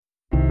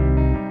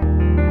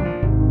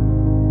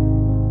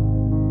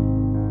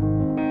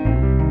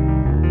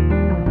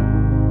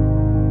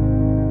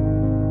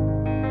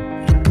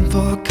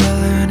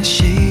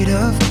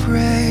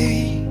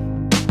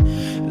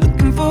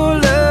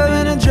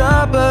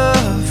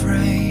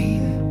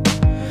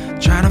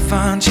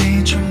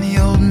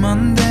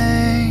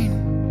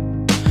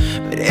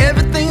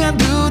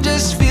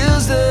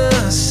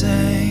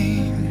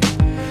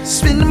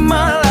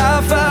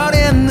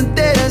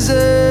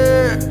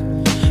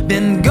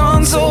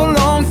gone so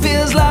long,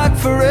 feels like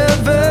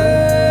forever.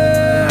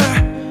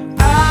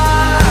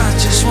 I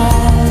just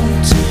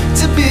want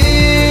to be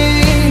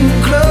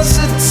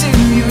closer to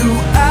you.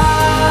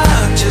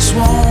 I just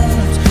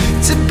want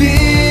to be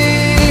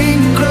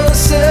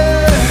closer.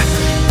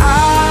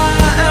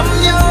 I am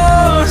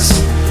yours,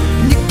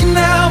 you can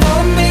have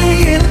all of me,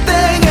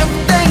 anything,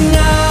 everything.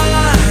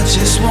 I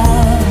just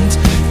want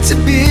to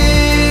be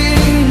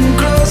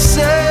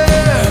closer.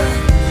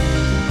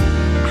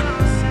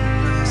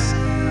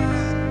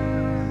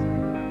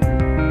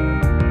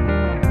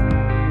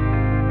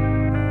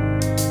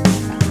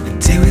 A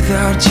day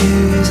without you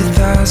is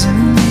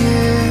 1,000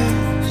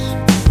 years.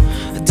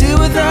 A day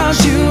without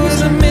you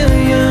is a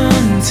million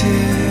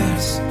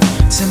tears.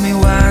 Tell me,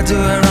 why do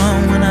I run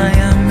when I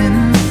am in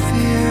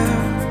fear?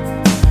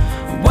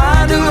 Why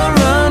do I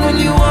run when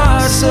you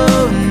are so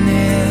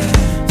near?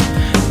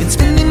 Been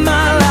spending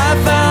my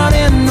life out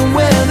in the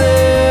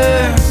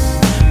weather.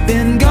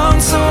 Been gone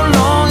so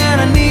long and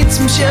I need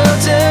some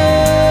shelter.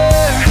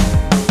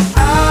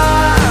 I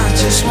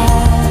just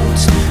want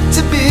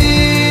to be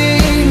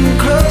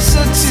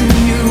closer to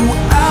you.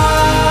 I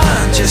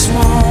just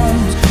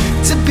want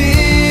to be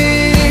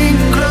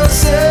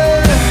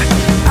closer.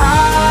 I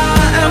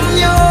am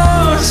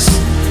yours,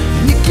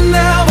 you can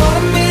have all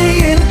of me,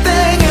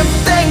 anything,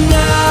 everything.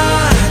 I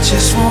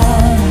just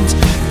want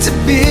to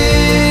be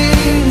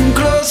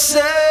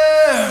closer.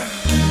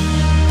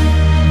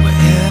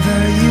 Wherever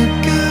you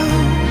go,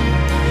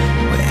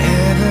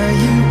 wherever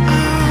you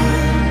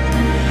are,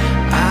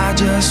 I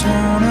just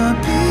wanna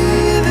be